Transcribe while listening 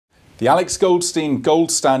The Alex Goldstein Gold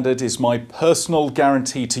Standard is my personal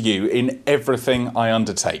guarantee to you in everything I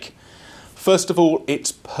undertake. First of all,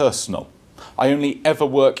 it's personal. I only ever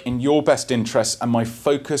work in your best interests and my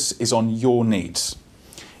focus is on your needs.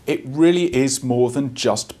 It really is more than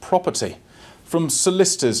just property. From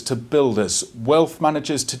solicitors to builders, wealth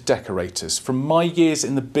managers to decorators, from my years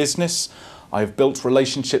in the business, I have built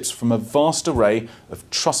relationships from a vast array of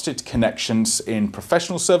trusted connections in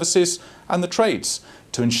professional services and the trades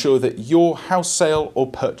to ensure that your house sale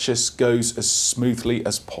or purchase goes as smoothly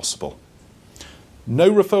as possible.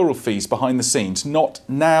 No referral fees behind the scenes, not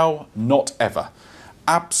now, not ever.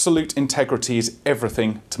 Absolute integrity is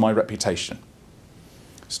everything to my reputation.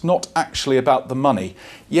 It's not actually about the money.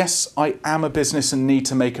 Yes, I am a business and need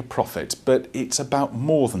to make a profit, but it's about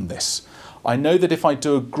more than this. I know that if I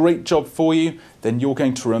do a great job for you, then you're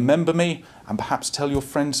going to remember me and perhaps tell your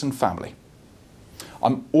friends and family.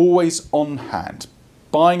 I'm always on hand.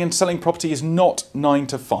 Buying and selling property is not 9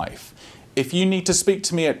 to 5. If you need to speak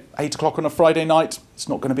to me at 8 o'clock on a Friday night, it's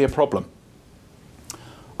not going to be a problem.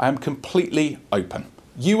 I am completely open.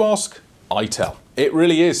 You ask, I tell. It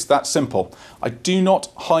really is that simple. I do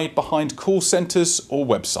not hide behind call centres or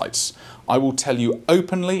websites. I will tell you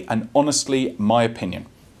openly and honestly my opinion.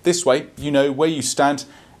 This way, you know where you stand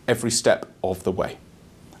every step of the way.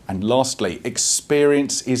 And lastly,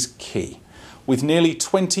 experience is key. With nearly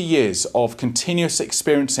 20 years of continuous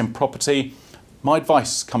experience in property, my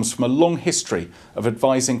advice comes from a long history of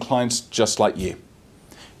advising clients just like you.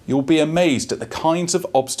 You'll be amazed at the kinds of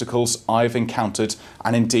obstacles I've encountered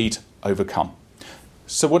and indeed overcome.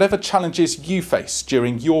 So whatever challenges you face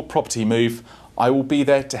during your property move, I will be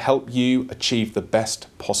there to help you achieve the best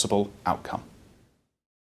possible outcome.